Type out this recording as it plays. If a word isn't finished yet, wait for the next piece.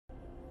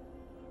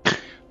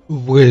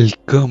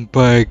Welcome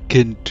back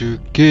into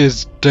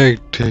Case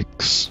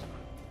Tactics.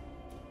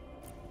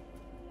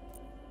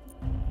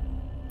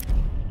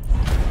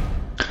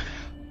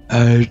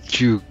 As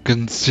you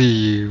can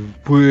see,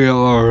 we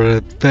are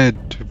at that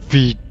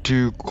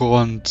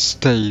V2Con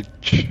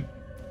stage.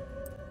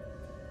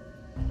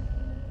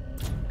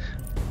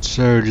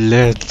 So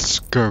let's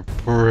go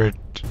for it.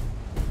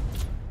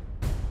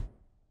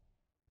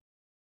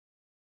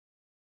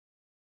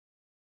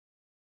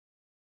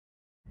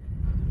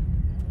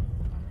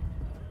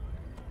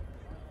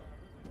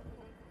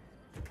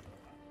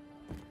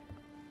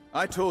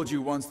 I told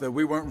you once that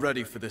we weren't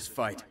ready for this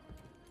fight.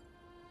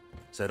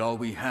 Said all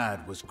we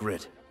had was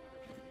grit.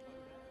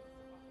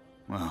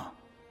 Well,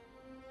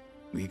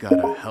 we got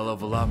a hell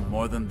of a lot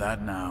more than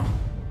that now.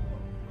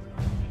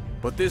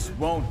 But this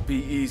won't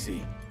be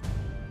easy.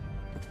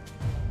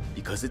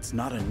 Because it's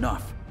not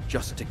enough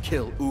just to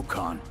kill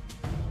Ukkon.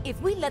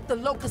 If we let the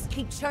locusts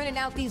keep churning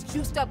out these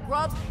juiced up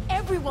grubs,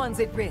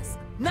 everyone's at risk,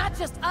 not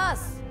just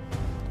us.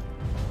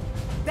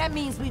 That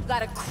means we've got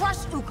to crush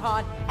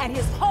Ukkon and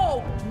his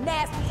whole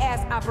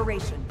nasty-ass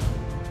operation.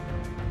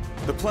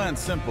 The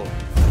plan's simple.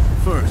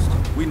 First,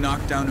 we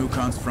knock down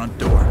Ukkon's front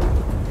door.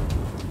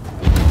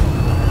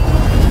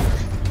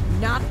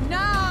 Knock,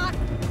 knock!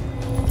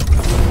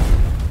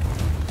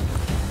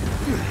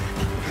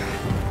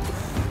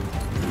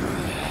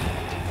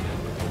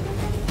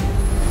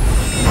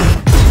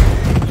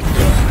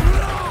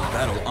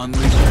 That'll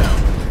unleash hell.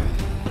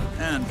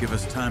 And give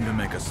us time to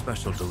make a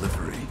special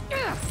delivery.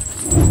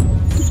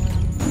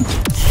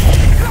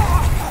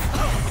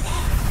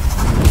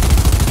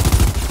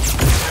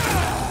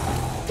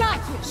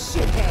 Gotcha,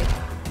 shithead!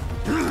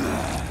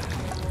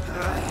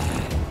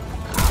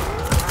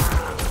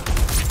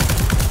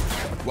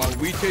 While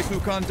we chase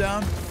Ukkon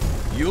down,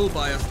 you'll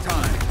buy us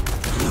time.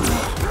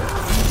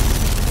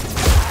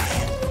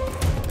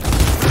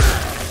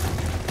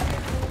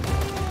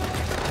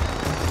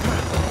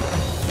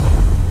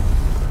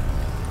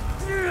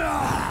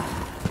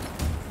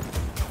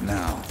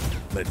 Now,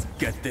 let's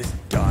get this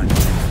done.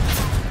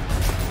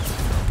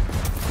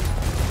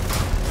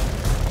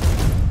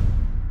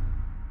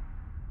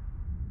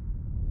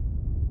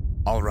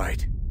 All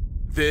right.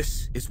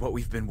 This is what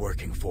we've been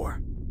working for.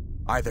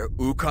 Either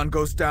Ukkon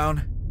goes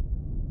down,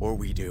 or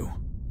we do.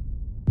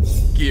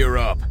 Gear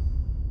up.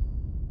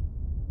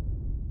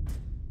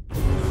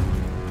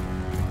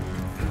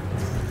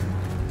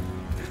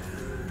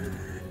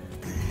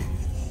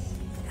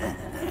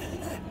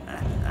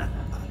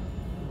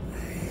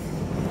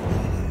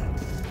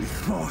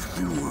 Thought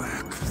you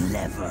were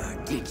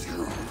clever, did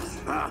you?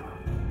 Huh?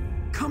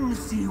 Come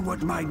see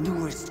what my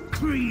newest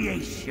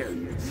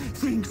creation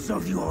thinks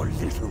of your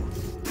little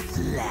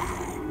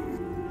plan.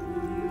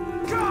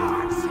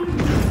 Guards!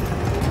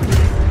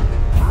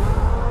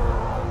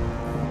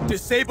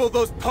 Disable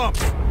those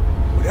pumps!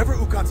 Whatever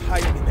Ukkon's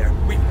hiding in there,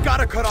 we've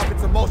gotta cut off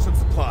its emulsion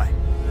supply.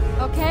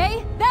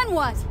 Okay, then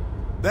what?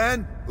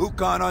 Then,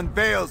 Ukkon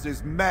unveils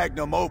his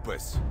magnum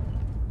opus.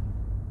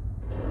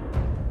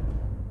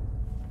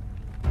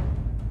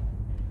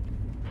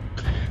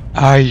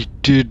 I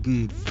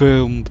didn't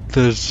film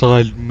the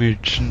side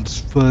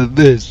missions for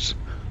this.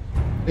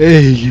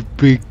 A,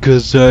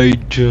 because I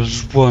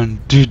just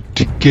wanted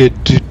to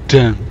get it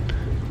done.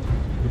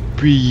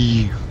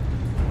 B,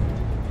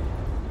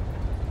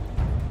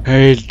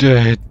 I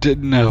had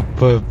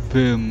enough of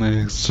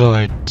filming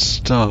side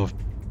stuff.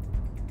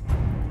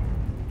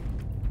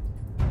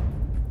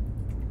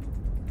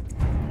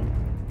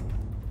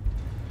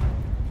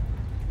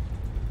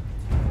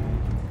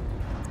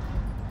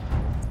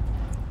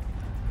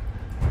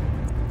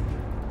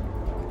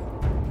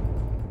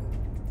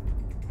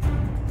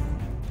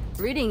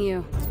 Reading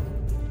you.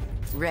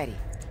 Ready.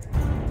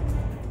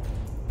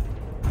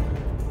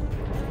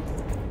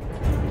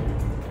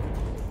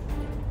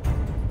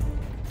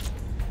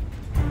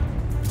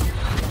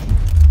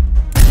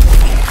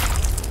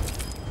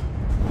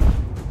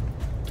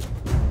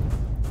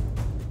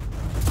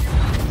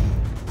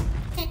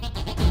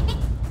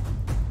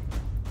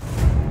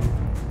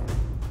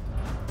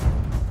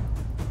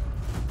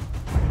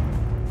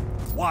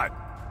 What?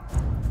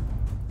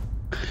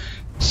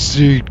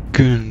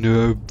 Can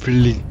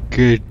hopefully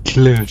get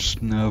close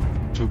enough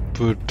to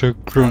put a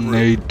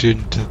grenade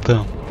into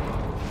them.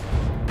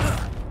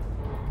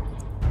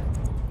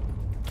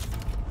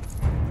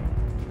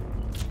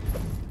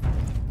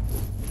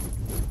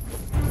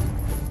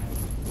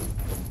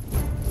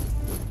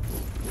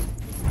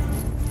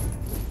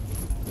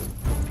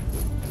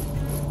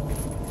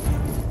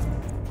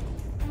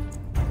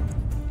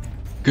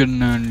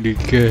 Can only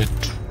get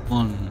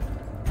one.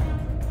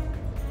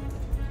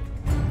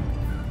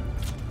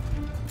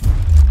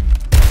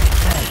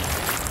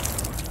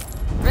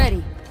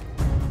 Ready.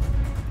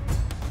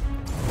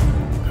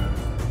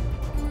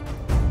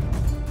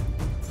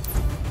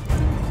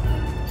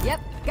 Yep,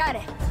 got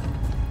it.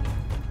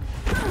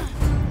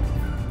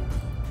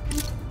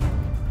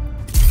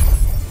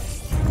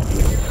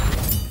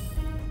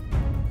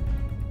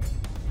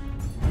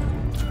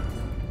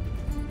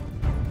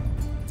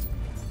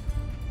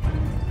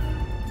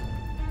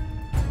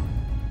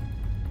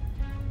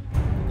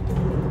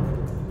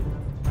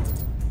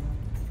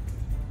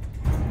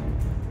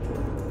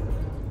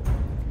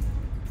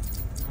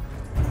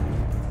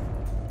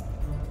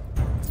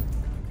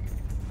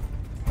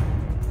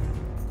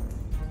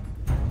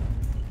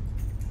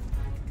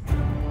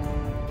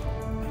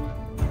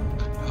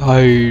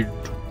 I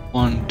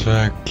want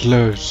that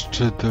close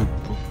to the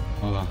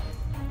boomer.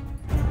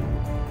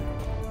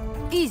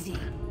 Easy.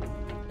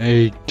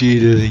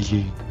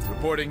 Ideally.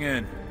 Reporting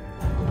in.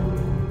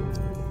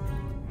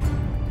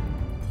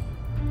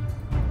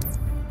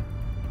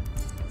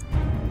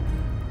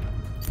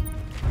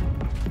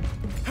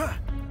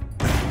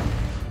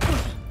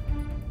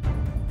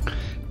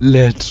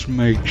 Let's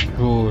make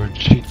sure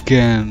she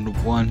can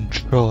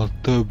one-shot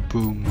the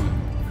boomer.